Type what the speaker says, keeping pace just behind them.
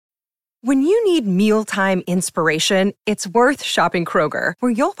When you need mealtime inspiration, it's worth shopping Kroger,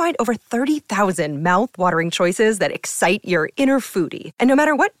 where you'll find over 30,000 mouth-watering choices that excite your inner foodie. And no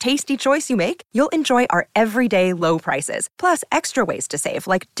matter what tasty choice you make, you'll enjoy our everyday low prices, plus extra ways to save,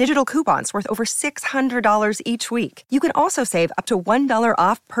 like digital coupons worth over $600 each week. You can also save up to $1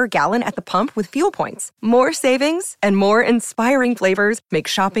 off per gallon at the pump with fuel points. More savings and more inspiring flavors make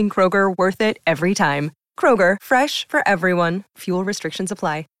shopping Kroger worth it every time. Kroger, fresh for everyone. Fuel restrictions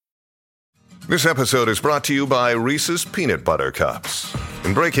apply. This episode is brought to you by Reese's Peanut Butter Cups.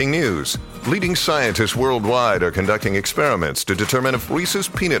 In breaking news, leading scientists worldwide are conducting experiments to determine if Reese's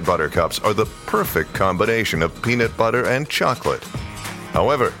Peanut Butter Cups are the perfect combination of peanut butter and chocolate.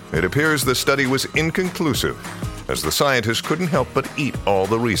 However, it appears the study was inconclusive, as the scientists couldn't help but eat all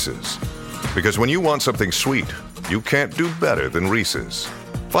the Reese's. Because when you want something sweet, you can't do better than Reese's.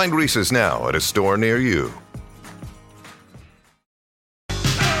 Find Reese's now at a store near you.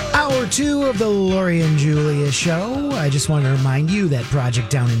 Hour 2 of the Lori and Julia show. I just want to remind you that Project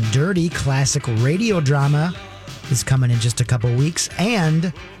Down and Dirty classic radio drama is coming in just a couple weeks,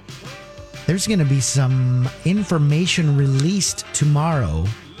 and there's going to be some information released tomorrow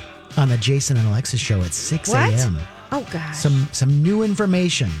on the Jason and Alexis show at 6 a.m. Oh, gosh. Some new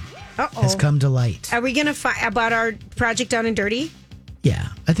information has come to light. Are we going to find about our Project Down and Dirty? Yeah,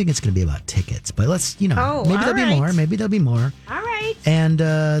 I think it's going to be about tickets, but let's, maybe there'll be more. Maybe there'll be more. All right. And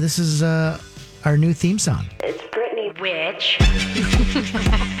this is our new theme song. It's Brittany Witch.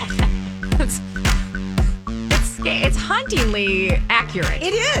 it's hauntingly accurate.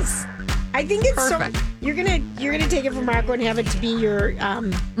 It is. I think it's perfect. So you're gonna take it from Marco and have it to be your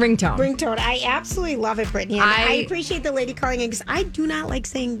ringtone. I absolutely love it, Brittany. And I appreciate the lady calling in because I do not like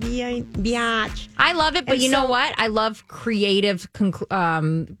saying biatch. I love it, but you know what? I love creative.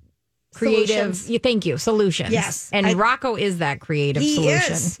 Solutions. Thank you. Solutions. Yes, and Rocco is that creative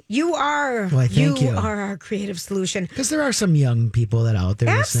solution. Is. You are. Well, thank you. Are our creative solution. Because there are some young people that are out there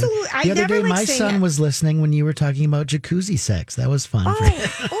Absolutely. listening. The other day, my son was listening when you were talking about jacuzzi sex. That was fun.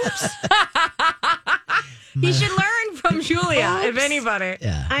 Oops. He should learn from Julia, if anybody.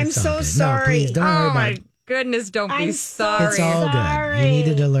 Yeah, I'm so sorry. No, please, don't worry about it. Goodness, don't be sorry. It's all good. You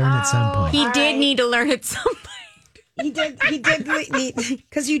needed to learn at some point. He did need to learn at some point. He did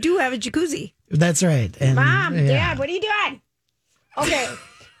because you do have a jacuzzi. That's right. And, Mom, Dad, what are you doing? Okay.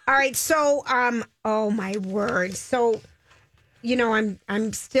 All right. So, oh my word. So,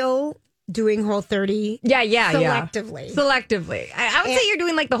 I'm still doing Whole30. Yeah. Selectively. I would say you're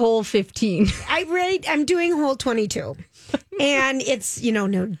doing like the whole 15. I'm doing Whole 22. And it's,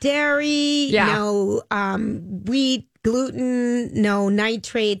 no dairy, no wheat, gluten, no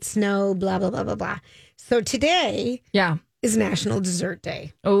nitrates, no blah, blah, blah, blah, blah. So today is National Dessert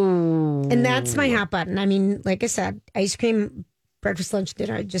Day. Oh. And that's my hot button. I mean, like I said, ice cream, breakfast, lunch,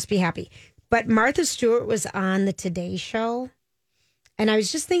 dinner, I'd just be happy. But Martha Stewart was on the Today Show. And I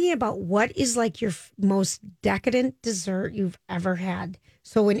was just thinking about what is like your most decadent dessert you've ever had.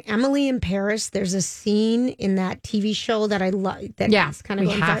 So in Emily in Paris, there's a scene in that TV show that I love. That's kind of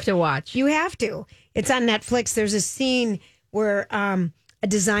we have to watch. You have to. It's on Netflix. There's a scene where a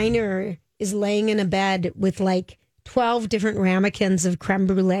designer is laying in a bed with like 12 different ramekins of creme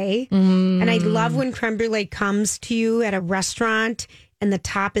brulee. And I love when creme brulee comes to you at a restaurant and the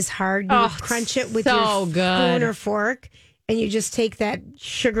top is hard. You crunch it with your spoon or fork. And you just take that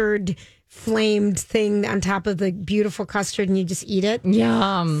sugared, flamed thing on top of the beautiful custard and you just eat it.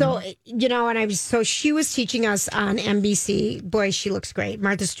 Yum. So, and she was teaching us on NBC. Boy, she looks great.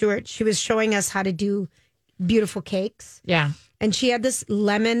 Martha Stewart. She was showing us how to do beautiful cakes. Yeah. And she had this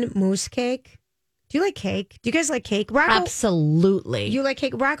lemon mousse cake. Do you like cake? Do you guys like cake? Rocco, absolutely. You like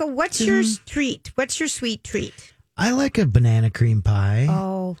cake? Rocco, what's your treat? What's your sweet treat? I like a banana cream pie.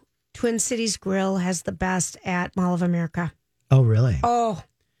 Oh, Twin Cities Grill has the best at Mall of America. Oh, really? Oh.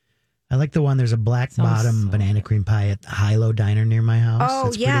 I like the one, there's a black bottom banana cream pie at the High-Low Diner near my house. Oh,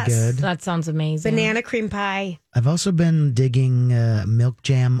 That's yes. pretty good. That sounds amazing. Banana cream pie. I've also been digging milk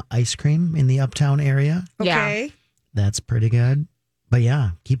jam ice cream in the Uptown area. Okay. Yeah. That's pretty good. But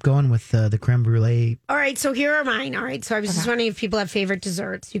yeah, keep going with the creme brulee. All right, so here are mine. All right, so I was just wondering if people have favorite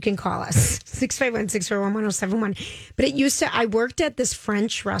desserts. You can call us, 651-641-1071. But I worked at this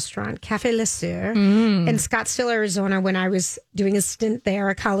French restaurant, Café Le Sur, in Scottsdale, Arizona, when I was doing a stint there,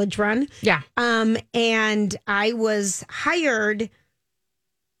 a college run. Yeah. And I was hired.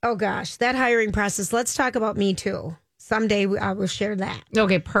 Oh, gosh, that hiring process. Let's talk about Me Too. Someday I will share that.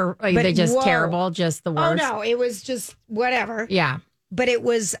 Okay, they just terrible, just the worst. Oh, no, it was just whatever. Yeah. But it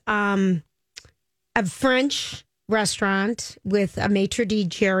was a French restaurant with a maitre d'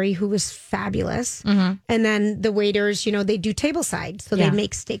 Jerry who was fabulous. And then the waiters, they do tableside. So they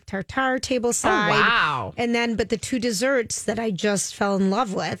make steak tartare tableside. Oh, wow. And then, but the two desserts that I just fell in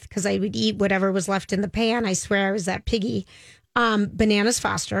love with, because I would eat whatever was left in the pan. I swear I was that piggy. Bananas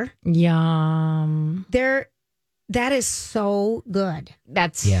Foster. Yum. That is so good.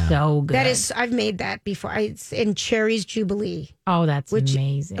 That's so good. That is, I've made that before. It's in Cherry's Jubilee. Oh, that's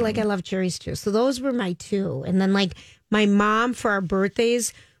amazing. Like, I love cherries too. So those were my two. And then, like, my mom for our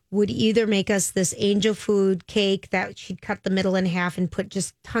birthdays would either make us this angel food cake that she'd cut the middle in half and put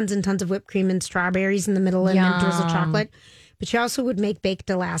just tons and tons of whipped cream and strawberries in the middle and then drizzle chocolate. But she also would make baked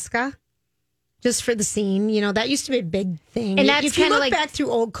Alaska. Just for the scene, that used to be a big thing. And that's if you kind of look like back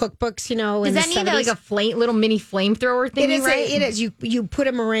through old cookbooks, does that need like a little mini flamethrower thing? It is. You put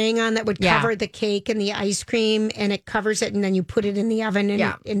a meringue on that would cover the cake and the ice cream, and it covers it, and then you put it in the oven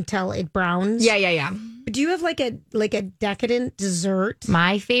until it browns. Yeah. But do you have like a decadent dessert?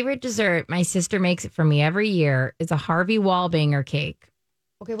 My favorite dessert, my sister makes it for me every year, is a Harvey Wallbanger cake.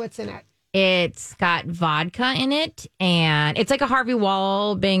 Okay, what's in it? It's got vodka in it, and it's like a Harvey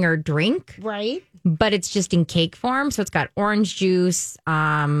Wallbanger drink. Right. But it's just in cake form. So it's got orange juice,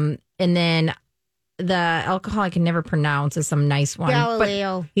 and then the alcohol I can never pronounce is some nice one.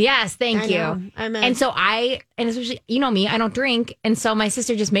 Galileo. But yes, thank you. And so and especially, me, I don't drink. And so my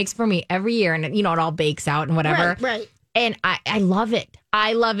sister just makes it for me every year, and it all bakes out and whatever. Right. And I love it.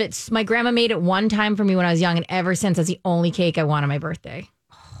 I love it. My grandma made it one time for me when I was young, and ever since, that's the only cake I want on my birthday.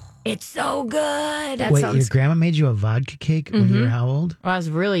 It's so good. Wait, your grandma made you a vodka cake when you were how old? Well, I was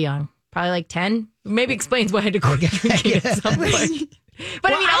really young, probably like 10. Maybe explains why I had to quit drinking at some point.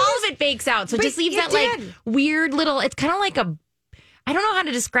 But all of it bakes out, so it just leaves that like weird little. It's kind of like I don't know how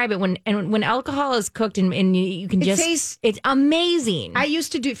to describe it when alcohol is cooked and you can just it's amazing. I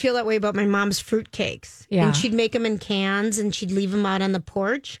used to feel that way about my mom's fruit cakes. Yeah. And she'd make them in cans and she'd leave them out on the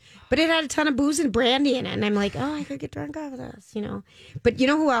porch. But it had a ton of booze and brandy in it. And I'm like, I could get drunk off of this, But you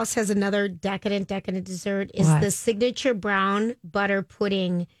know who else has another decadent dessert? Is the signature brown butter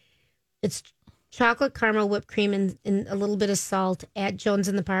pudding. It's chocolate caramel whipped cream and a little bit of salt at Jones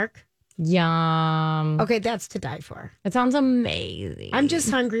in the Park. Yum. Okay, that's to die for. That sounds amazing. I'm just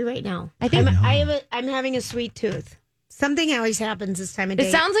hungry right now. I'm having a sweet tooth. Something always happens this time of day.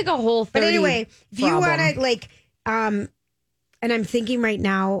 It sounds like a whole 30 But anyway, if you problem. want to and I'm thinking right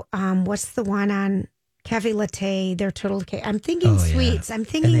now, what's the one on Cafe Latte, their turtle cake? I'm thinking sweets. I'm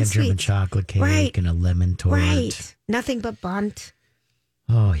thinking and they have sweets. German chocolate cake and a lemon tort. Right. Nothing but bunt.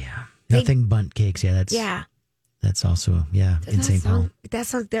 Oh yeah. Nothing bunt cakes. Yeah, that's also, in St. Paul. That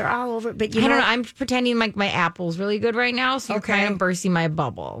sounds, they're all over. But I don't know. I'm pretending like my apple's really good right now, so you're kind of bursting my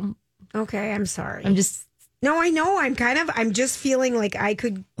bubble. Okay, I'm sorry. No, I know. I'm just feeling like I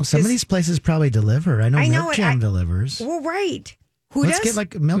could. Well, some of these places probably deliver. I know Milk Jam delivers. Well, right. Let's get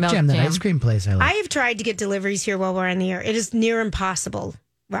like Milk Jam, that ice cream place I like. I have tried to get deliveries here while we're on the air. It is near impossible,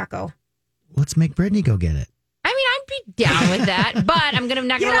 Rocco. Let's make Brittany go get it. I'd be down with that, but I'm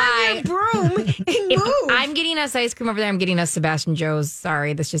not gonna lie. Get on your broom and move. I'm getting us ice cream over there. I'm getting us Sebastian Joe's.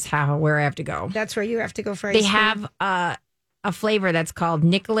 Sorry, that's just where I have to go. That's where you have to go for ice cream. They have a flavor that's called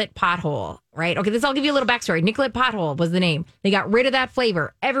Nicollet Pothole, right? Okay, I'll give you a little backstory. Nicollet Pothole was the name. They got rid of that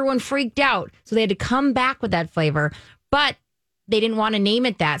flavor. Everyone freaked out, so they had to come back with that flavor, but they didn't want to name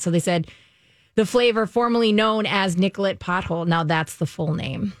it that, so they said the flavor formerly known as Nicollet Pothole. Now that's the full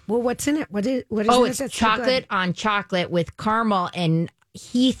name. Well, what's in it? What is it's it? chocolate on chocolate with caramel and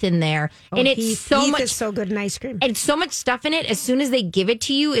Heath in there. And it's Heath is so good in ice cream. And so much stuff in it. As soon as they give it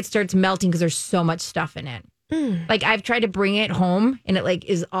to you, it starts melting because there's so much stuff in it. Like I've tried to bring it home and it like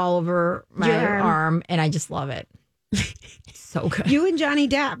is all over my arm and I just love it. It's so good. You and Johnny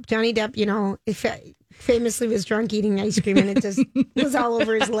Depp. Johnny Depp, famously was drunk eating ice cream and it just was all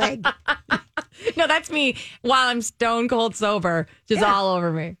over his leg. No, that's me while I'm stone cold sober, just all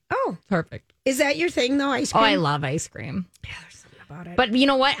over me. Oh, perfect. Is that your thing though, ice cream? Oh, I love ice cream. Yeah, there's something about it. But you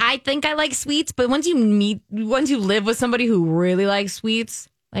know what? I think I like sweets, but once you live with somebody who really likes sweets,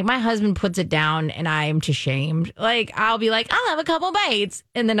 like my husband puts it down and I am ashamed. Like I'll be like, I'll have a couple bites.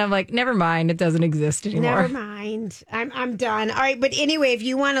 And then I'm like, never mind. It doesn't exist anymore. Never mind. I'm done. All right. But anyway, if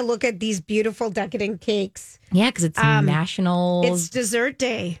you want to look at these beautiful decadent cakes. Yeah, because it's National. It's dessert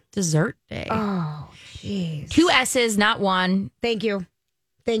day. Dessert day. Oh, jeez. 2 S's, not 1. Thank you.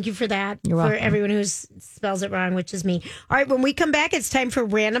 Thank you for that. You're welcome. For everyone who spells it wrong, which is me. All right. When we come back, it's time for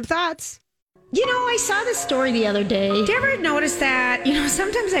Random Thoughts. I saw this story the other day. Did you ever notice that?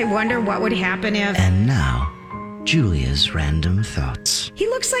 Sometimes I wonder what would happen if... And now, Julia's Random Thoughts. He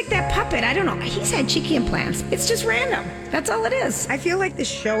looks like that puppet. I don't know. He's had cheeky implants. It's just random. That's all it is. I feel like the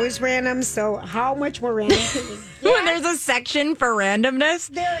show is random, so how much more random can we When there's a section for randomness.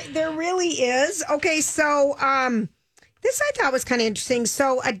 There really is. Okay, so this I thought was kind of interesting.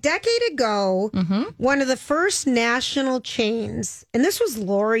 So a decade ago, one of the first national chains, and this was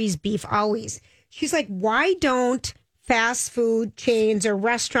Lori's Beef Always. She's like, why don't fast food chains or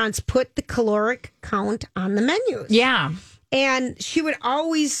restaurants put the caloric count on the menus? Yeah. And she would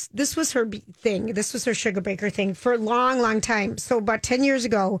always, this was her thing. This was her sugar breaker thing for a long, long time. So about 10 years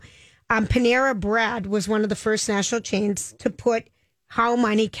ago, Panera Bread was one of the first national chains to put how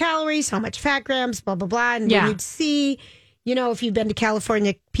many calories, how much fat grams, blah, blah, blah. And Yeah. you'd see, you know, if you've been to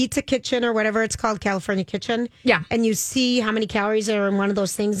California Pizza Kitchen or whatever it's called, California Kitchen. Yeah. And you see how many calories are in one of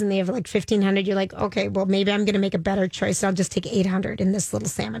those things and they have like 1,500. You're like, okay, well, maybe I'm going to make a better choice. I'll just take 800 in this little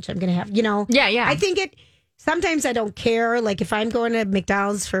sandwich I'm going to have, you know? Yeah, yeah. I think sometimes I don't care. Like if I'm going to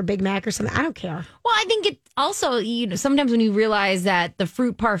McDonald's for a Big Mac or something, I don't care. Well, I think it also, sometimes when you realize that the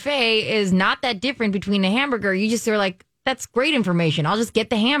fruit parfait is not that different between a hamburger, you just are like, that's great information. I'll just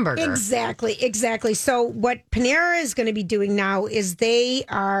get the hamburger. Exactly. So what Panera is going to be doing now is they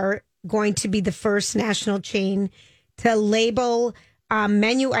are going to be the first national chain to label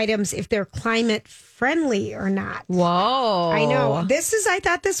menu items if they're climate friendly or not. Whoa. I know. I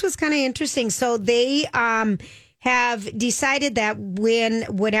thought this was kind of interesting. So they have decided that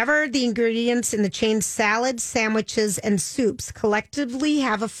whatever the ingredients in the chain's salads, sandwiches, and soups collectively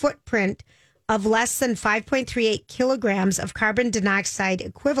have a footprint of less than 5.38 kilograms of carbon dioxide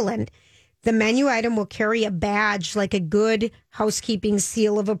equivalent, the menu item will carry a badge like a good housekeeping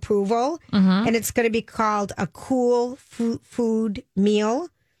seal of approval. And it's going to be called a cool food meal.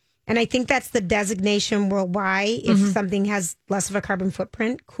 And I think that's the designation worldwide if something has less of a carbon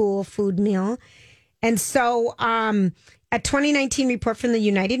footprint, cool food meal. And so a 2019 report from the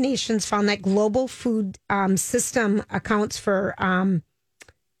United Nations found that global food system accounts for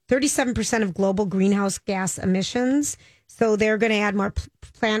 37% of global greenhouse gas emissions. So they're going to add more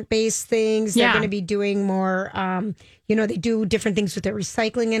plant-based things. They're going to be doing more, they do different things with their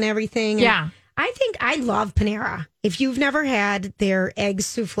recycling and everything. And Yeah. I love Panera. If you've never had their egg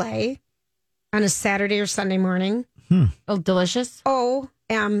souffle on a Saturday or Sunday morning, Oh, delicious.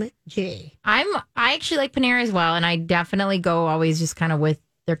 OMG. I actually like Panera as well, and I definitely go always just kind of with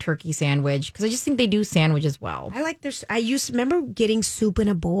their turkey sandwich because I just think they do sandwiches well. I like I used to remember getting soup in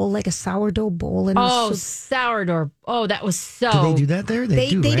a bowl, like a sourdough bowl. And sourdough. Oh, that was so. Do they do that there?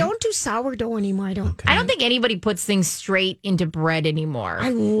 They right? don't do sourdough anymore. I don't. I don't think anybody puts things straight into bread anymore. I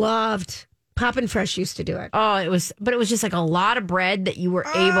loved Poppin' Fresh used to do it. Oh, it was just like a lot of bread that you were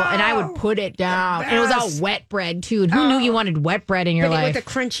able, and I would put it down. And it was all wet bread too. And who knew you wanted wet bread in your life? With a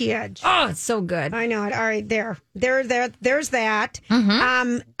crunchy edge. Oh, it's so good. I know it. All right, there's that.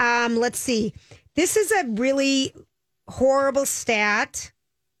 Let's see. This is a really horrible stat,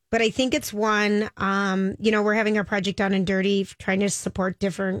 but I think it's one. We're having our project Down and Dirty, trying to support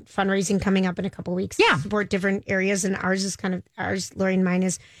different fundraising coming up in a couple weeks. Yeah, support different areas, and ours, Lori and mine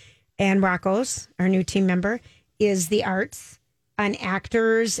is. And Rocco's, our new team member, is the arts and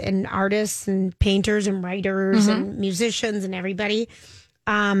actors and artists and painters and writers and musicians and everybody.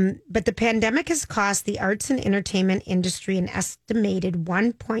 But the pandemic has cost the arts and entertainment industry an estimated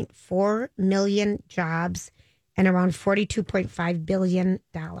 1.4 million jobs and around $42.5 billion.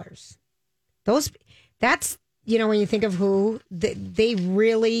 That's when you think of who, they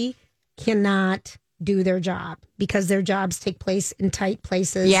really cannot do their job because their jobs take place in tight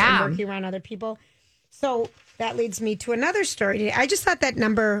places and working around other people. So that leads me to another story today. I just thought that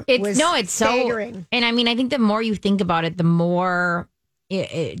number was staggering. So, and I mean, I think the more you think about it, the more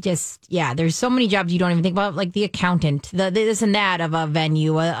there's so many jobs you don't even think about, like the accountant, the this and that of a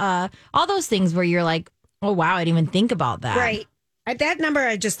venue, all those things where you're like, oh, wow, I didn't even think about that. Right. That number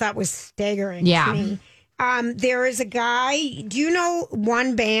I just thought was staggering to me. There is a guy. Do you know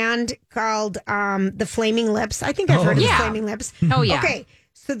one band called the Flaming Lips? I think I've heard of the Flaming Lips. Oh, yeah. Okay.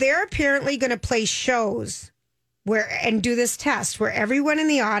 So they're apparently going to play shows and do this test where everyone in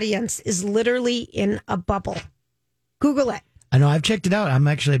the audience is literally in a bubble. Google it. I know. I've checked it out. I'm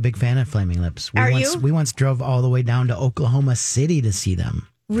actually a big fan of Flaming Lips. We once drove all the way down to Oklahoma City to see them.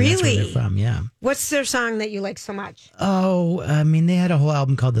 Really? That's where they're from, yeah. What's their song that you like so much? Oh, I mean, they had a whole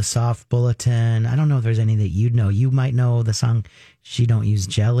album called The Soft Bulletin. I don't know if there's any that you'd know. You might know the song She Don't Use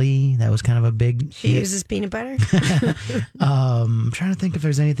Jelly. That was kind of a big She Uses Peanut Butter? I'm trying to think if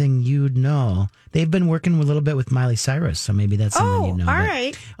there's anything you'd know. They've been working a little bit with Miley Cyrus, so maybe that's something you'd know. All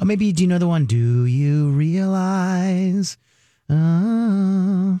right. Oh, maybe, do you know the one, Do You Realize?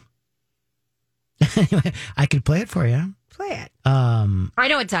 Anyway, I could play it for you. Play it. I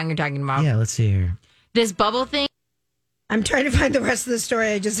know what song you're talking about. Yeah, let's see here. This bubble thing. I'm trying to find the rest of the story.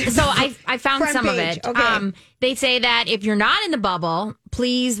 I just So I found front some page. of it. Okay. They say that if you're not in the bubble,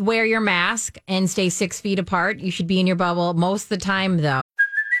 please wear your mask and stay 6 feet apart. You should be in your bubble most of the time, though.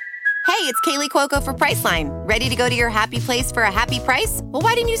 Hey, it's Kaylee Cuoco for Priceline. Ready to go to your happy place for a happy price? Well,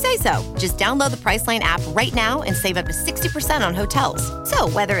 why didn't you say so? Just download the Priceline app right now and save up to 60% on hotels. So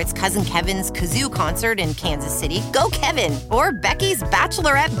whether it's Cousin Kevin's Kazoo Concert in Kansas City, go Kevin, or Becky's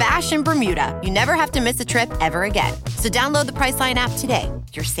Bachelorette Bash in Bermuda, you never have to miss a trip ever again. So download the Priceline app today.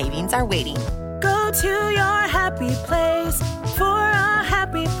 Your savings are waiting. Go to your happy place for a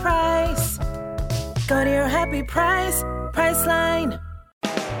happy price. Go to your happy price, Priceline.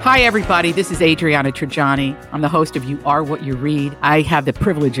 Hi, everybody. This is Adriana Trajani. I'm the host of You Are What You Read. I have the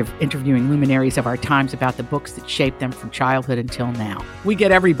privilege of interviewing luminaries of our times about the books that shaped them from childhood until now. We get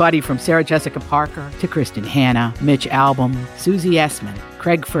everybody from Sarah Jessica Parker to Kristen Hanna, Mitch Albom, Susie Essman,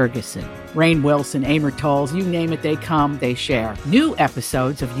 Craig Ferguson, Rainn Wilson, Amor Tolls, you name it, they come, they share. New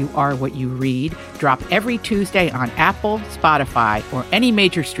episodes of You Are What You Read drop every Tuesday on Apple, Spotify, or any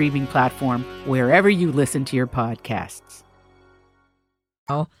major streaming platform wherever you listen to your podcasts.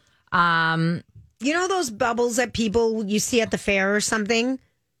 You know those bubbles that people you see at the fair or something?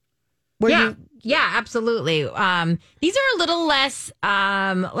 Where Yeah, absolutely. These are a little less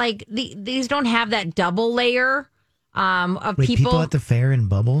like these don't have that double layer of Wait, people. people at the fair in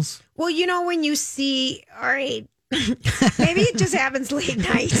bubbles? Well, you know when you see, all right, maybe it just happens late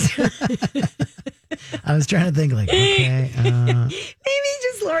night. I was trying to think like, okay. Maybe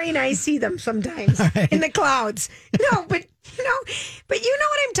just Lori and I see them sometimes in the clouds. No, but you know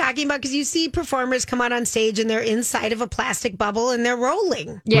what I'm talking about, because you see performers come out on stage and they're inside of a plastic bubble and they're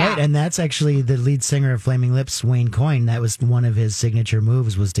rolling. Yeah. Right, and that's actually the lead singer of Flaming Lips, Wayne Coyne. That was one of his signature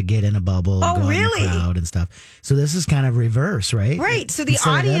moves, was to get in a bubble and go really? in the crowd and stuff. So this is kind of reverse, right? Right. So the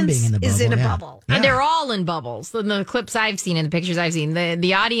Instead of them audience being in the is in a yeah. bubble. And they're all in bubbles. In the clips I've seen, in the pictures I've seen,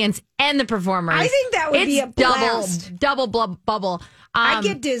 the audience and the performers. I think that would be a blast. double bubble. I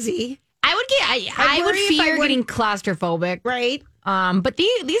get dizzy. I would worry if fear I wouldn't- getting claustrophobic. Right. But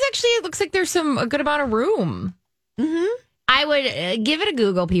these actually, it looks like there's a good amount of room. Mm-hmm. I would give it a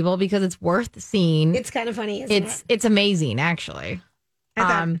Google, people, because it's worth seeing. It's kind of funny, isn't it? It's amazing, actually.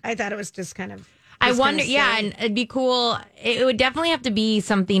 I thought it was just kind of. I wonder, yeah, and it'd be cool. It would definitely have to be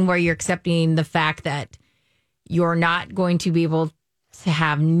something where you're accepting the fact that you're not going to be able to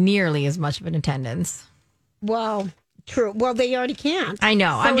have nearly as much of an attendance. Well, true. Well, they already can't. I know.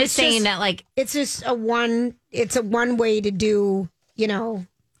 So I'm just it's saying that, like, it's just a one way to do,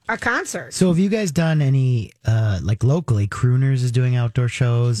 a concert. So have you guys done any, like locally, Crooners is doing outdoor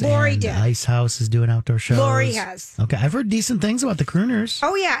shows, Lori and did. Ice House is doing outdoor shows? Lori has. Okay, I've heard decent things about the Crooners.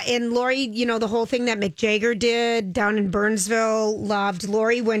 Oh, yeah. And Lori, the whole thing that Mick Jagger did down in Burnsville, loved.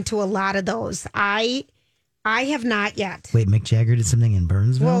 Lori went to a lot of those. I have not yet. Wait, Mick Jagger did something in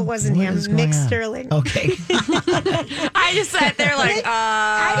Burnsville? Well, it wasn't What him. is going Mick on? Sterling. Okay. I just sat there like,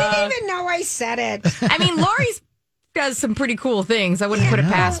 I didn't even know I said it. I mean, Lori's does some pretty cool things. I wouldn't put it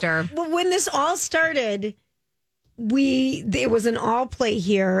past her. Well, when this all started, it was an all play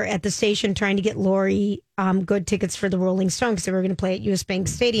here at the station trying to get Lori good tickets for the Rolling Stones, because they were going to play at US Bank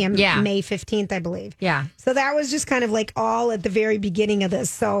Stadium May 15th, I believe. Yeah. So that was just kind of like all at the very beginning of this.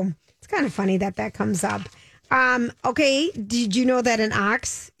 So it's kind of funny that comes up. Okay, did you know that an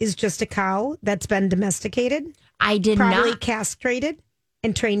ox is just a cow that's been domesticated? I did Probably not. castrated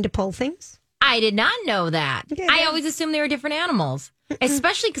and trained to pull things? I did not know that. Okay, I then. always assumed they were different animals,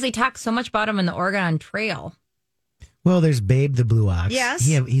 especially because they talk so much about them in the Oregon Trail. Well, there's Babe the Blue Ox. Yes.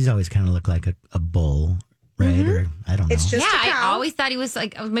 He's always kind of looked like a bull, right? Or I don't know. It's just a I cow. always thought he was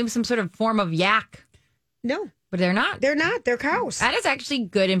like maybe some sort of form of yak, No, but they're not. they're not. They're cows. That is actually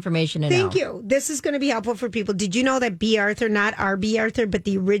good information to know. Thank you. This is going to be helpful for people. Did you know that B. Arthur, not our B. Arthur, but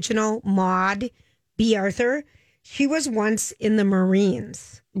the original Maud B. Arthur, she was once in the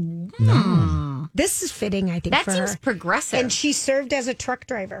Marines. This is fitting, I think, That for seems her. progressive. And she served as a truck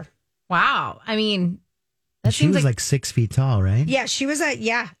driver. Wow. I mean, that She seems was like 6 feet tall, right? Yeah, she was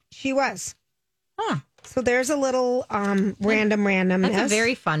she was. huh. So there's a little randomness. That's a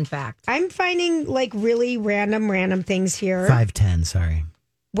very fun fact. I'm finding like really random things here. 5'10", sorry.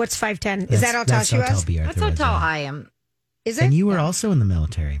 What's 5'10"? Is that how tall That's she how tall was? B. Arthur That's how was, tall yeah. I am. Is it? And you were also in the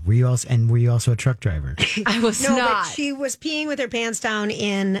military. Were you also a truck driver? I was no, not. but she was peeing with her pants down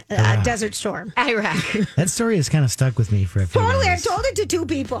in Desert Storm. Iraq. That story has kind of stuck with me for a few Totally. years. I've told it to two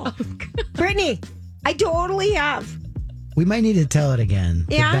people. Brittany, I totally have. We might need to tell it again.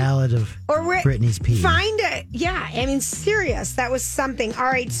 Yeah. The Ballad of Brittany's Pee. Find it. Yeah. I mean, serious. That was something. All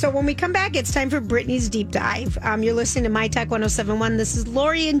right. So when we come back, it's time for Brittany's Deep Dive. You're listening to My Talk 1071. This is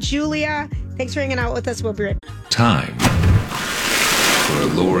Lori and Julia. Thanks for hanging out with us. We'll be right back. Time for a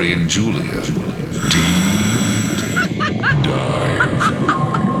Lori and Julia Deep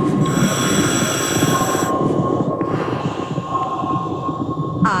Dive.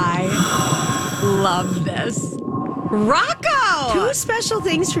 I love this. Rocco! 2 special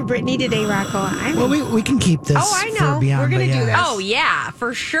things for Brittany today, Rocco. Well, we can keep this. Oh, I know. For beyond, We're going to but do this. Oh, yeah,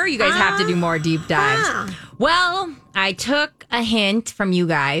 for sure. You guys have to do more deep dives. Well, I took a hint from you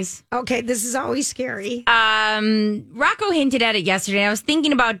guys. Okay, this is always scary. Rocco hinted at it yesterday. I was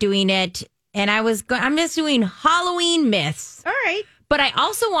thinking about doing it, and I'm just doing Halloween myths. All right. But I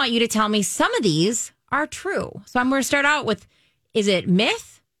also want you to tell me some of these are true. So I'm going to start out with, is it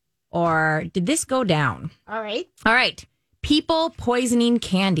myth or did this go down? All right. All right. People poisoning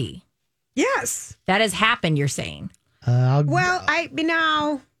candy. Yes. That has happened, you're saying. I'll go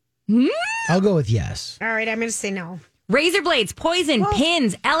with yes. All right, I'm going to say no. Razor blades, poison,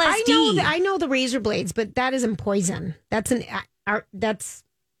 pins, LSD. I know the razor blades, but that isn't poison. I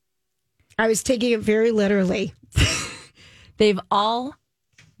was taking it very literally. They've all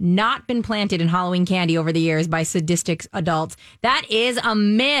not been planted in Halloween candy over the years by sadistic adults. That is a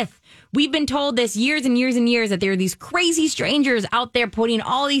myth. We've been told this years and years and years that there are these crazy strangers out there putting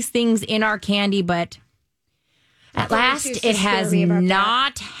all these things in our candy, but at last it has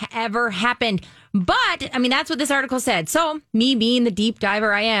not ever happened. But, I mean, that's what this article said. So, me being the deep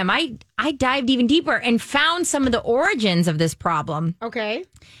diver I am, I dived even deeper and found some of the origins of this problem. Okay.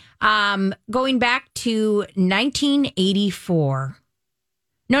 Going back to 1984.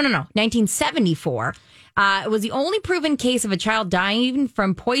 No, 1974. It was the only proven case of a child dying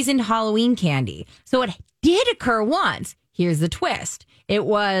from poisoned Halloween candy. So it did occur once. Here's the twist. It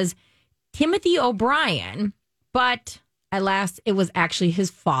was Timothy O'Brien, but at last it was actually his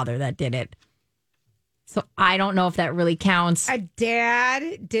father that did it. So I don't know if that really counts. A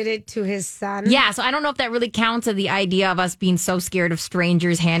dad did it to his son? Yeah, so I don't know if that really counts as the idea of us being so scared of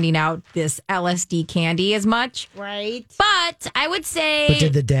strangers handing out this LSD candy as much. Right. But I would say... But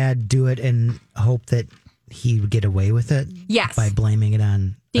did the dad do it and hope that he would get away with it? Yes. By blaming it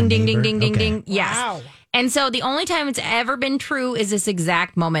on Ding, a ding, neighbor? ding, ding, Okay. ding, ding. Yes. Wow. And so the only time it's ever been true is this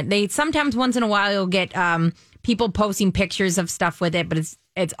exact moment. They sometimes once in a while you'll get people posting pictures of stuff with it, but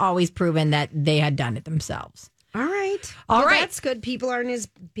it's always proven that they had done it themselves. All right. All right. That's good. People are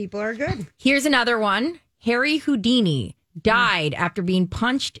good. Here's another one. Harry Houdini died after being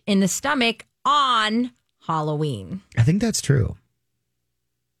punched in the stomach on Halloween. I think that's true.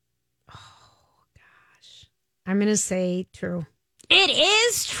 I'm going to say true. It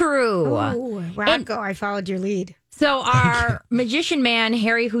is true. Oh, Rocco, I followed your lead. So our magician man,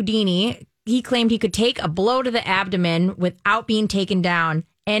 Harry Houdini, he claimed he could take a blow to the abdomen without being taken down.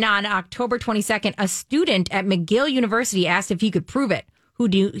 And on October 22nd, a student at McGill University asked if he could prove it.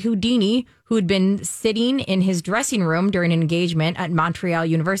 Houdini, who had been sitting in his dressing room during an engagement at Montreal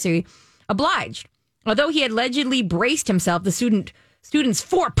University, obliged. Although he had allegedly braced himself, the student's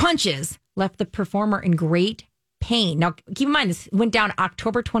 4 punches left the performer in great pain. Now, keep in mind, this went down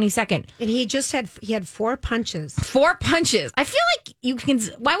October 22nd. And he had 4 punches. 4 punches. I feel like you can,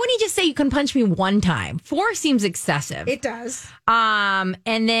 why wouldn't he just say you can punch me one time? 4 seems excessive. It does. And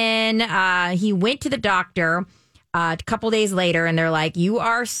then he went to the doctor a couple days later, and they're like, you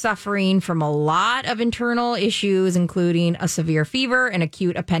are suffering from a lot of internal issues, including a severe fever and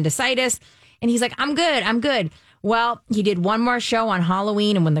acute appendicitis. And he's like, I'm good. Well, he did one more show on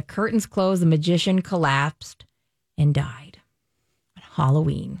Halloween, and when the curtains closed, the magician collapsed and died on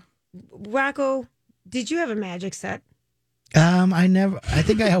Halloween. Rocco, did you have a magic set? I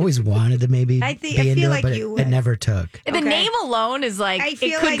think I always wanted to maybe I be feel into like it, but you it would. never took. The name alone is like, it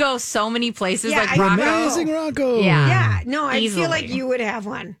feel could like- go so many places. Yeah, like I know. Rocco. Amazing Rocco. Yeah. Yeah. No, I Easily. feel like you would have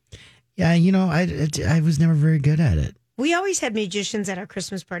one. Yeah, I was never very good at it. We always had magicians at our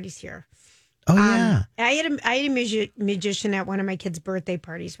Christmas parties here. Oh, yeah. I had a magician at one of my kids' birthday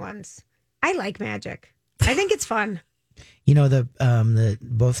parties once. I like magic. I think it's fun. The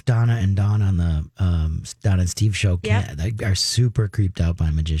both Donna and Dawn on the Donna and Steve show they are super creeped out by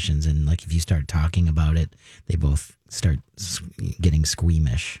magicians, and like if you start talking about it, they both start getting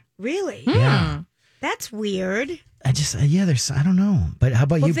squeamish. Really? Yeah, That's weird. I just I don't know. But how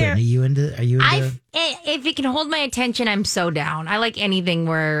about you, Brittany? Are you into? If it can hold my attention, I'm so down. I like anything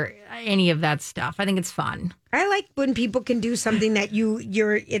where any of that stuff. I think it's fun. I like when people can do something that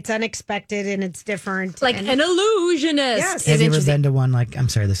it's unexpected and it's different. Like an illusionist. Yes. Have you ever been to one I'm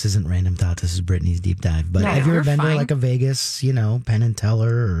sorry, this isn't Random Thought. This is Brittany's deep dive. But No, have you we're ever been fine. to like a Vegas, Penn and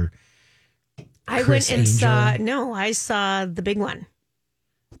Teller or? I Chris went and Angel? I saw the big one.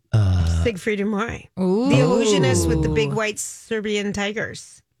 Uh, Siegfried and Roy. Ooh. The illusionist with the big white Serbian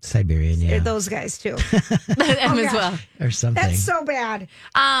tigers. Siberian, yeah. Those guys too. Them as well. Or something. That's so bad.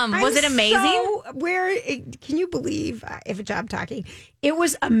 Was it amazing? Can you believe, if a job talking, it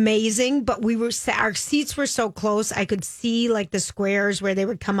was amazing, but our seats were so close. I could see like the squares where they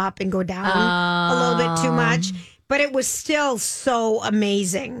would come up and go down a little bit too much, but it was still so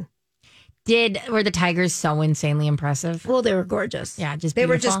amazing. Were the tigers so insanely impressive? Well, they were gorgeous. Yeah, they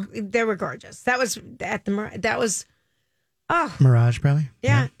were gorgeous. That was Mirage, probably.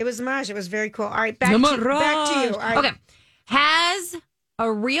 Yeah, it was Mirage. It was very cool. All right, back to you. All right. Okay. Has a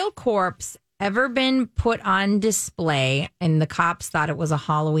real corpse ever been put on display and the cops thought it was a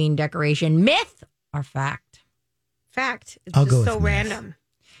Halloween decoration? Myth or fact? Fact. It's I'll just go so with myth. random.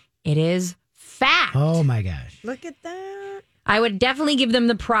 It is fact. Oh my gosh. Look at that. I would definitely give them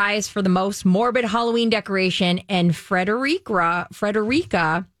the prize for the most morbid Halloween decoration in Frederica,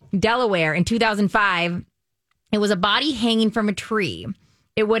 Delaware in 2005. It was a body hanging from a tree.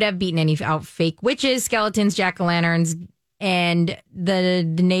 It would have beaten any out fake witches, skeletons, jack-o'-lanterns, and the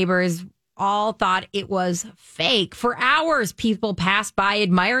neighbors all thought it was fake. For hours, people passed by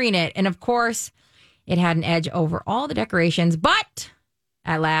admiring it. And of course, it had an edge over all the decorations. But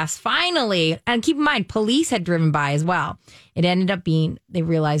at last, finally, and keep in mind, police had driven by as well. It ended up being, they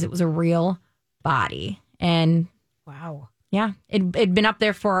realized it was a real body. And wow. Yeah, it'd been up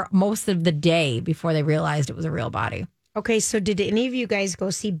there for most of the day before they realized it was a real body. Okay, so did any of you guys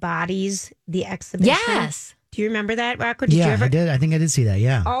go see Bodies, the exhibition? Yes. Do you remember that, Rocco? I did. I think I did see that,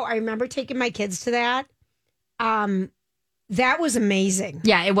 yeah. Oh, I remember taking my kids to that. That was amazing.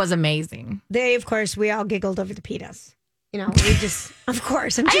 Yeah, it was amazing. We all giggled over the penis. You know, we just, of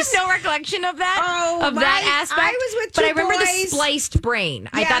course. I have no recollection of that, that aspect. I was with but two I remember boys. the spliced brain.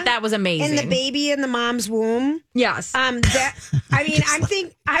 I thought that was amazing. And the baby in the mom's womb. Yes. I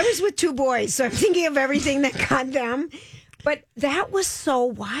was with two boys, so I'm thinking of everything that got them. But that was so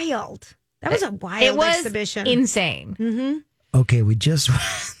wild. That was a wild exhibition. Insane. Mm-hmm. Okay, we just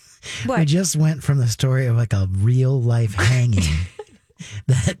went from the story of like a real life hanging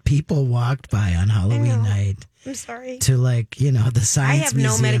that people walked by on Halloween night. I'm sorry. To the Science I have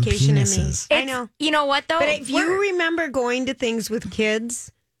Museum no medication penises. in me. I know. You know what though? But if you remember going to things with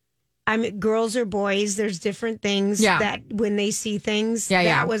kids, girls or boys, there's different things that when they see things,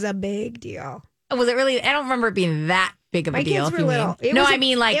 that was a big deal. Was it really? I don't remember it being that big of a deal. My kids were little. It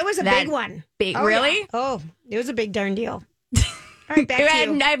was a big one. Big, oh, really? Yeah. Oh, it was a big darn deal. All right, back to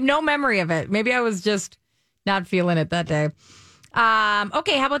you. I have no memory of it. Maybe I was just not feeling it that day.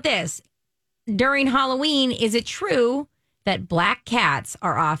 Okay, how about this? During Halloween, is it true that black cats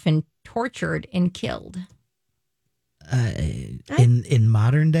are often tortured and killed? In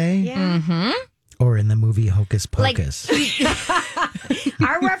modern day? Yeah. Mm-hmm. Or in the movie Hocus Pocus?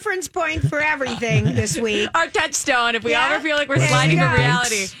 Our reference point for everything this week. Our touchstone, if we ever feel like we're sliding from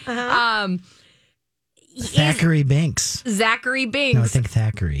reality. Uh-huh. Thackeray Binks. Zachary Binks. No, I think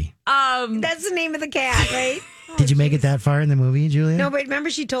Thackeray. That's the name of the cat, right? Did you make it that far in the movie, Julia? No, but remember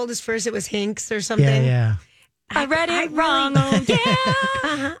she told us first it was Hinks or something? Yeah. I read it wrong.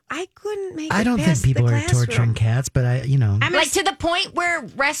 Yeah. I couldn't make it I don't think people are torturing cats, but to the point where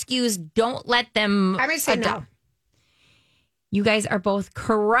rescues don't let them. I'm going to say no. You guys are both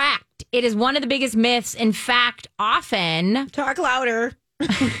correct. It is one of the biggest myths. In fact, often. Talk louder.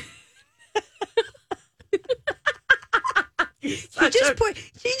 She just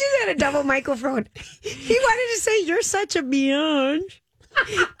had a double microphone. He wanted to say, "You're such a biatch."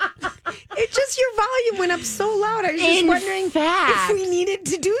 It's just your volume went up so loud. I was just wondering if we needed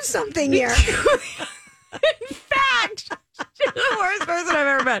to do something here. In fact, she's the worst person I've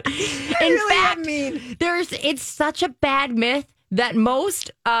ever met. It's such a bad myth that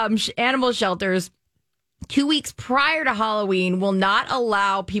most animal shelters 2 weeks prior to Halloween will not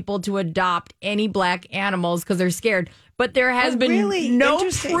allow people to adopt any black animals because they're scared. But there has been no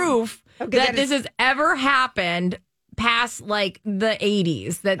proof that this has ever happened past like the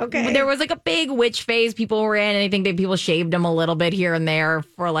 80s. That there was like a big witch phase people were in, and I think that people shaved them a little bit here and there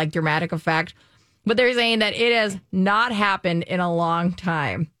for like dramatic effect. But they're saying that it has not happened in a long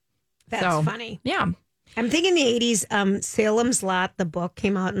time. That's funny. Yeah. I'm thinking the 80s, Salem's Lot, the book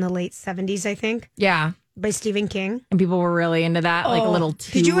came out in the late 70s, I think. Yeah. By Stephen King. And people were really into that, like a little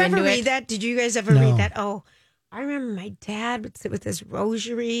too Did you ever into read it. that? Did you guys ever read that? Oh, I remember my dad would sit with his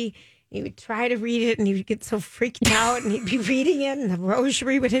rosary. He would try to read it, and he would get so freaked out, and he'd be reading it, and the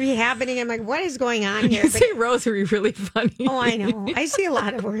rosary would be happening. I'm like, what is going on here? You say rosary really funny. Oh, I know. I see a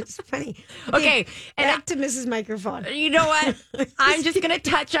lot of words funny. Okay. Back to Mrs. Microphone. You know what? I'm just going to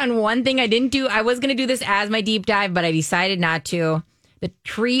touch on one thing I didn't do. I was going to do this as my deep dive, but I decided not to. The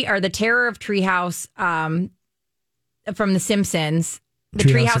Terror of Treehouse from The Simpsons. The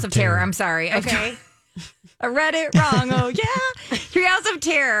Treehouse of Terror. I'm sorry. Okay. I read it wrong. Oh, yeah. Treehouse of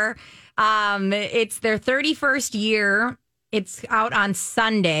Terror. It's their 31st year. It's out on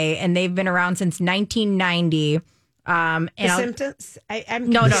Sunday, and they've been around since 1990. The Symptoms?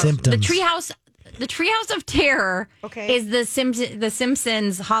 No. Symptoms. The Treehouse of Terror is the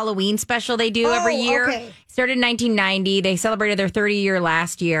Simpsons Halloween special they do every year. Okay. Started in 1990. They celebrated their 30-year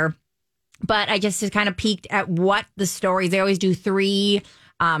last year. But I just kind of peeked at what the stories. They always do 3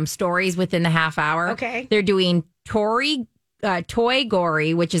 stories within the half hour. Okay. They're doing Toy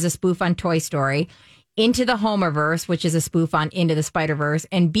Gory, which is a spoof on Toy Story, Into the Homerverse, which is a spoof on Into the Spider-Verse,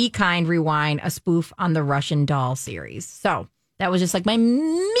 and Be Kind, Rewind, a spoof on the Russian Doll series. So that was just like my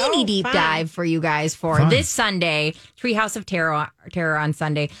mini deep dive for you guys for this Sunday, Treehouse of Terror on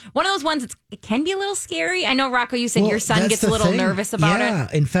Sunday. One of those ones, it can be a little scary. I know, Rocco, you said your son gets a little nervous about it. Yeah,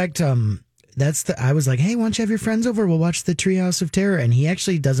 in fact, I was like, hey, why don't you have your friends over? We'll watch the Treehouse of Terror. And he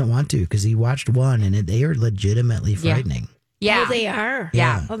actually doesn't want to because he watched one and they are legitimately frightening. Yeah. Oh, they are?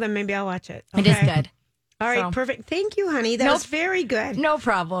 Yeah. Well, then maybe I'll watch it. It is good. All right, perfect. Thank you, honey. That was very good. No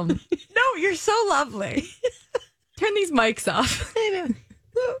problem. No, you're so lovely. Turn these mics off. I know.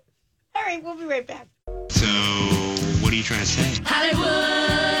 All right, we'll be right back. So, what are you trying to say?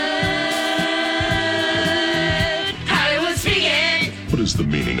 Hollywood speaking. What is the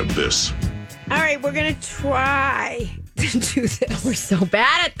meaning of this? All right, we're going to try to do this. We're so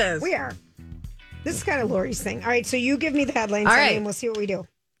bad at this. We are. This is kind of Lori's thing. All right, so you give me the headlines, All right. and we'll see what we do.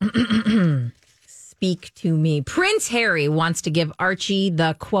 Speak to me. Prince Harry wants to give Archie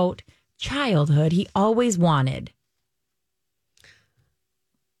the, quote, childhood he always wanted.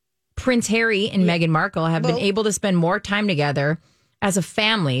 Prince Harry and Meghan Markle have been able to spend more time together as a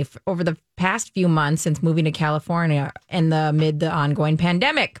family over the past few months since moving to California amid the ongoing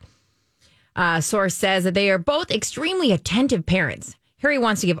pandemic. Source says that they are both extremely attentive parents. Harry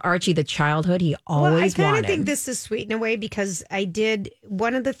wants to give Archie the childhood he always I wanted. kind of think this is sweet in a way because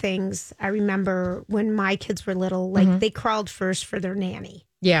one of the things I remember when my kids were little, like they crawled first for their nanny.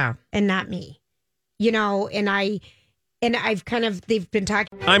 Yeah. And not me. They've been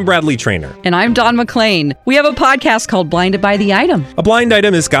talking. I'm Bradley Trainer. And I'm Don McClain. We have a podcast called Blinded by the Item. A blind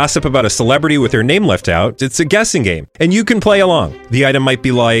item is gossip about a celebrity with their name left out. It's a guessing game, and you can play along. The item might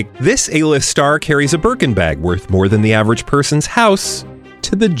be like, this A-list star carries a Birkin bag worth more than the average person's house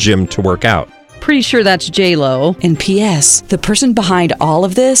to the gym to work out. Pretty sure that's J-Lo. And P.S. the person behind all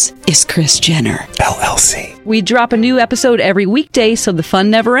of this is Kris Jenner, LLC. We drop a new episode every weekday so the fun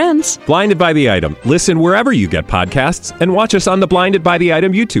never ends. Blinded by the Item. Listen wherever you get podcasts and watch us on the Blinded by the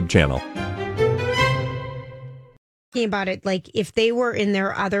Item YouTube channel. About it, like if they were in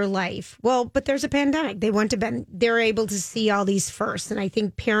their other life, but there's a pandemic. They wouldn't have been. They're able to see all these first, and I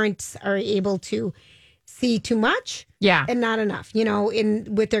think parents are able to see too much, and not enough,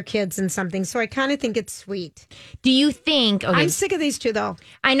 with their kids and something. So I kind of think it's sweet. Do you think? Okay, I'm sick of these two, though.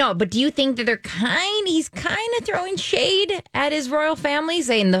 I know, but do you think that he's kind of throwing shade at his royal family,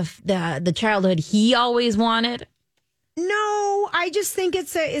 saying the childhood he always wanted? No, I just think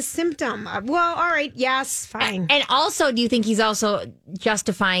it's a symptom. Well, all right, yes, fine. And also, do you think he's also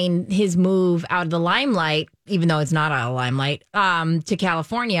justifying his move out of the limelight, even though it's not out of the limelight, to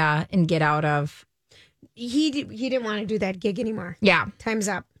California and get out of? He didn't want to do that gig anymore. Yeah. Time's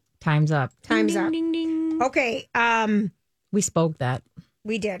up. Time's up. Time's ding, up. Ding, ding, ding. Okay. We spoke that.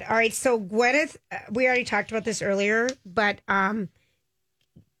 We did. All right. So Gwyneth, we already talked about this earlier, but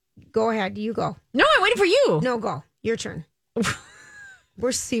go ahead. You go. No, I'm waiting for you. No, go. Your turn.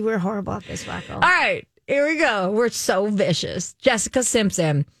 We're horrible at this, Rocco. All right. Here we go. We're so vicious. Jessica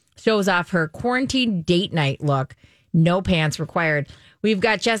Simpson shows off her quarantine date night look. No pants required. We've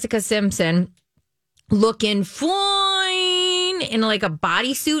got Jessica Simpson looking fine in like a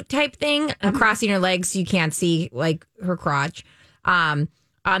bodysuit type thing, crossing her legs so you can't see like her crotch, on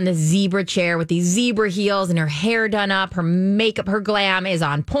the zebra chair with these zebra heels and her hair done up, her makeup, her glam is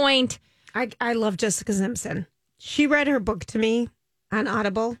on point. I love Jessica Simpson. She read her book to me on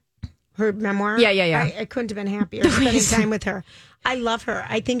Audible, her memoir. Yeah. I couldn't have been happier spending time with her. I love her.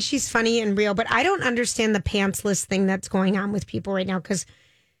 I think she's funny and real, but I don't understand the pantsless thing that's going on with people right now because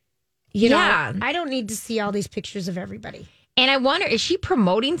You know, I don't need to see all these pictures of everybody. And I wonder, is she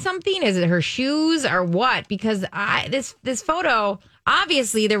promoting something? Is it her shoes or what? Because this photo,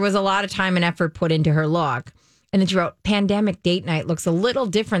 obviously there was a lot of time and effort put into her look. And then she wrote, pandemic date night looks a little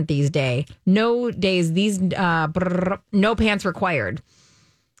different these days. No pants required.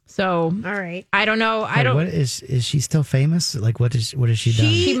 So, all right. I don't know. I don't. What is she still famous? Like, what has she done?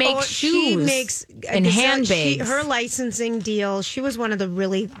 She makes shoes. She makes and handbags. Her licensing deal. She was one of the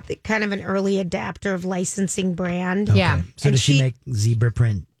really kind of an early adapter of licensing brand. Okay. Yeah. So And does she make zebra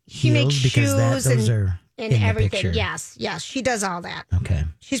print She heels? makes Because those are and in everything. the picture. Yes, she does all that. Okay.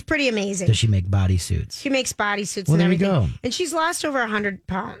 She's pretty amazing. Does she make bodysuits? She makes bodysuits Well, and there you everything. go. And she's lost over 100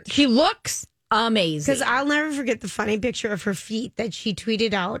 pounds. She looks amazing. Because I'll never forget the funny picture of her feet that she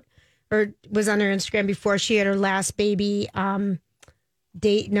tweeted out or was on her Instagram before she had her last baby.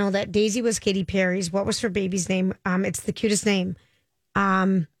 That Daisy was Katy Perry's. What was her baby's name? It's the cutest name.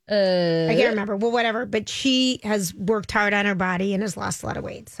 I can't remember. Well, whatever. But she has worked hard on her body and has lost a lot of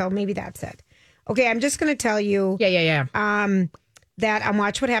weight. So maybe that's it. Okay, I'm just going to tell you. Yeah. That on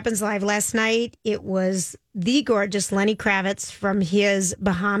Watch What Happens Live last night, it was the gorgeous Lenny Kravitz from his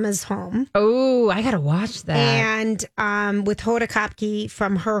Bahamas home. Oh, I got to watch that. And with Hoda Kotb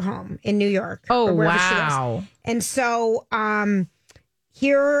from her home in New York. Oh, or wherever wow. she is. And so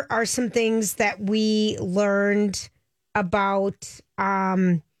here are some things that we learned about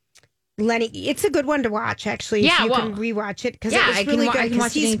Lenny. It's a good one to watch, actually. Yeah, if you can rewatch it because it was really good.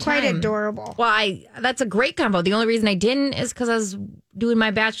 Because he's quite adorable. Well, that's a great combo. The only reason I didn't is because I was doing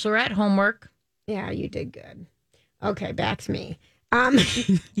my bachelorette homework. Yeah, you did good. Okay, back to me. I'm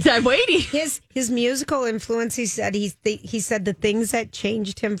waiting. His musical influence. He said he said the things that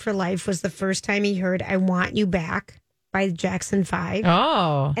changed him for life was the first time he heard "I Want You Back" by Jackson 5.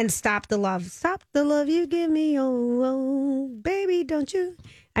 Oh, and "Stop the Love You Give Me, oh baby, don't you?"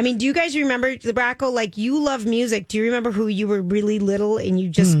 I mean, do you guys remember, Rocco? Like, you love music. Do you remember who you were really little and you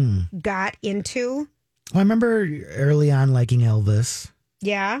just got into? Well, I remember early on liking Elvis.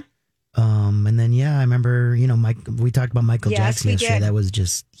 Yeah. And then, I remember, we talked about Michael Jackson yesterday. Did. That was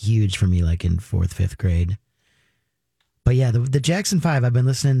just huge for me, like in 4th, 5th grade. But yeah, the Jackson 5, I've been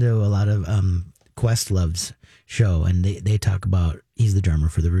listening to a lot of Questlove's show, and they talk about, he's the drummer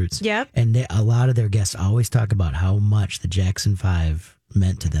for the Roots. Yep. And a lot of their guests always talk about how much the Jackson 5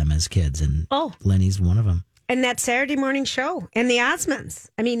 meant to them as kids, and Lenny's one of them. And that Saturday morning show and the Osmonds.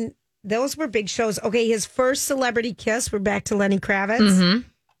 I mean, those were big shows. Okay, his first celebrity kiss, we're back to Lenny Kravitz. Mm-hmm.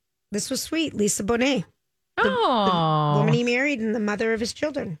 This was sweet. Lisa Bonet. The woman he married and the mother of his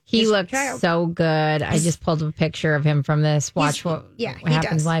children. He looks so good. I just pulled a picture of him from this. Watch what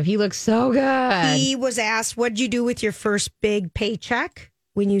happens live. He looks so good. He was asked, what'd you do with your first big paycheck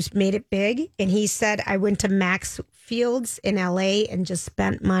when you made it big? And he said, I went to Max Fields in LA and just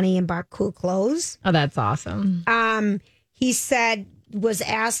spent money and bought cool clothes. Oh, that's awesome. He said, was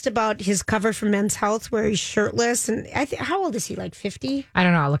asked about his cover for Men's Health where he's shirtless. And how old is he? Like 50? I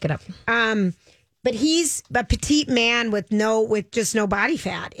don't know. I'll look it up. But he's a petite man with just no body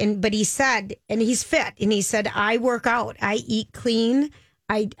fat. But he said, and he's fit. And he said, I work out. I eat clean.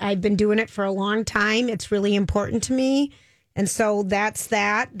 I've been doing it for a long time. It's really important to me. And so that's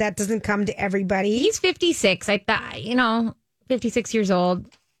that. That doesn't come to everybody. He's 56. I thought, 56 years old.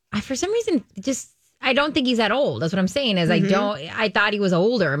 For some reason, I don't think he's that old. That's what I'm saying is I thought he was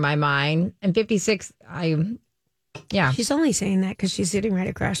older in my mind. And 56, She's only saying that because she's sitting right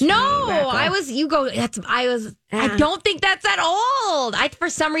across from me. I don't think that's that old. For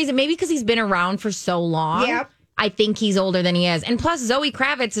some reason, maybe because he's been around for so long. Yep. I think he's older than he is. And plus Zoe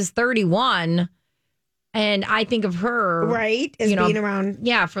Kravitz is 31. And I think of her, right, as being around,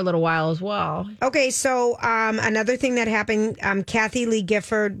 for a little while as well. Okay, so another thing that happened, Kathy Lee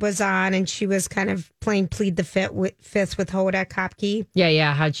Gifford was on, and she was kind of playing plead the fifth with Hoda Kotb.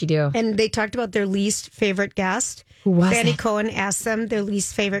 Yeah. How'd she do? And they talked about their least favorite guest. Who was Fannie it? Cohen asked them their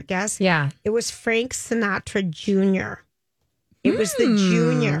least favorite guest. Yeah, it was Frank Sinatra Jr. It was the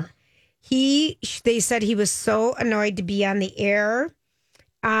junior. They said he was so annoyed to be on the air.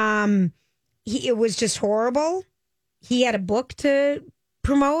 It was just horrible. He had a book to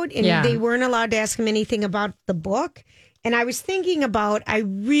promote, and they weren't allowed to ask him anything about the book. And I was thinking about, I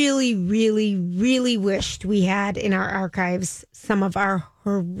really, really, really wished we had in our archives some of our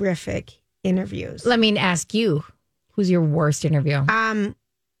horrific interviews. Let me ask you, who's your worst interview?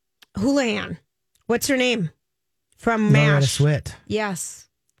 Houlihan. What's her name? From MASH. Loretta Swit. Yes.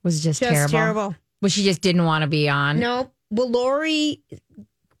 Was just terrible. Well, she just didn't want to be on. No. Well, Lori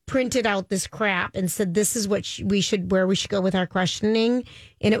printed out this crap and said this is what where we should go with our questioning,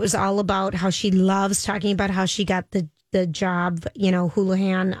 and it was all about how she loves talking about how she got the job,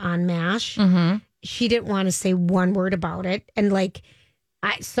 Houlihan on MASH. Mm-hmm. She didn't want to say one word about it, and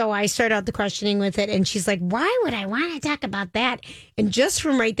so I started out the questioning with it, and she's like, "Why would I want to talk about that?" And just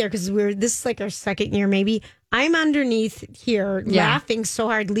from right there, because this is like our second year, maybe I'm underneath here laughing so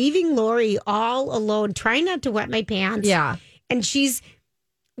hard, leaving Lori all alone, trying not to wet my pants. Yeah, and she's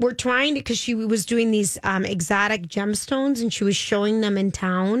were trying to, because she was doing these exotic gemstones and she was showing them in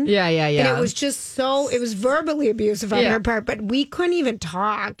town. Yeah. And it was just it was verbally abusive on her part, but we couldn't even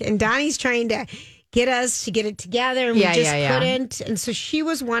talk. And Donnie's trying to get us to get it together and we just couldn't. And so she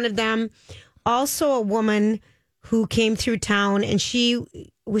was one of them. Also a woman who came through town, and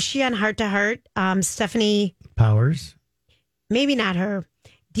was she on Heart to Heart? Stephanie Powers? Maybe not her.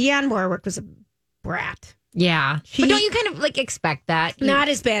 Dionne Warwick was a brat. Yeah. But don't you kind of like expect that? Not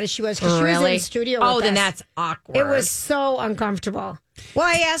as bad as she was, because she was in the studio with us. Then that's awkward. It was so uncomfortable. Well,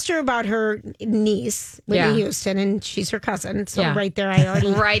 I asked her about her niece, Whitney Houston, and she's her cousin. So right there, I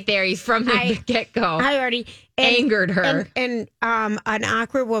already... right there, he's from the get-go. I already... angered her. And an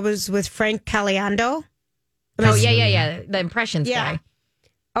awkward one was with Frank Caliendo. The impressions guy.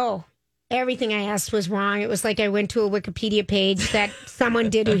 Oh, everything I asked was wrong. It was like I went to a Wikipedia page that someone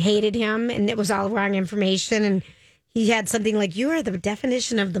did who hated him, and it was all wrong information. And he had something like, "You are the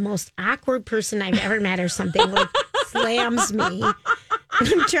definition of the most awkward person I've ever met," or something, like slams me. And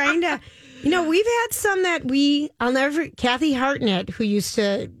I'm trying to, we've had some that I'll never, Kathy Hartnett, who used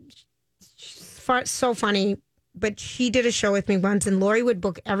to, so funny, but she did a show with me once, and Lori would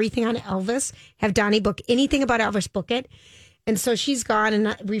book everything on Elvis, have Donnie book anything about Elvis, book it. And so she's gone,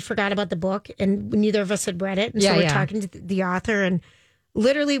 and we forgot about the book, and neither of us had read it. And so we're talking to the author, and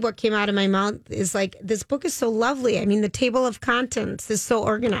literally what came out of my mouth is like, this book is so lovely. I mean, the table of contents is so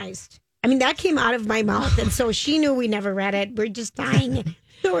organized. I mean, that came out of my mouth. And so she knew we never read it. We're just dying.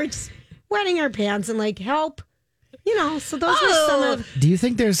 We're just wetting our pants and like, help. So those were some of... Do you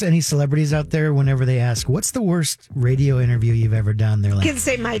think there's any celebrities out there, whenever they ask, what's the worst radio interview you've ever done? They're like, can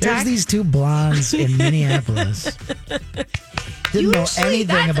say my there's these two blondes in Minneapolis. Didn't know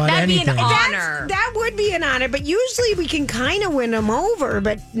anything about that'd anything. Be an honor. That would be an honor, but usually we can kind of win them over,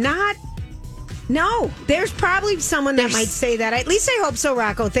 but not... No, there's probably someone that might say that. At least I hope so,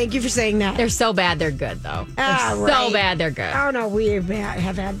 Rocco. Thank you for saying that. They're so bad, they're good, though. So bad, they're good. Oh, no, we have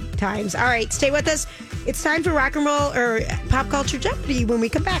had times. All right, stay with us. It's time for Rock and Roll or Pop Culture Jeopardy when we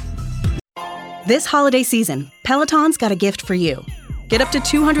come back. This holiday season, Peloton's got a gift for you. Get up to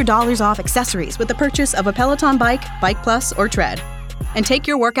 $200 off accessories with the purchase of a Peloton bike, Bike Plus, or Tread. And take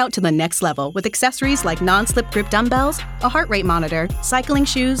your workout to the next level with accessories like non-slip grip dumbbells, a heart rate monitor, cycling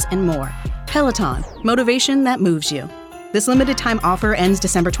shoes, and more. Peloton, motivation that moves you. This limited time offer ends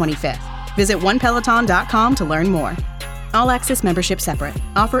December 25th. Visit onepeloton.com to learn more. All access membership separate.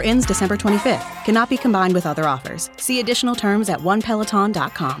 Offer ends December 25th. Cannot be combined with other offers. See additional terms at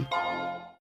onepeloton.com.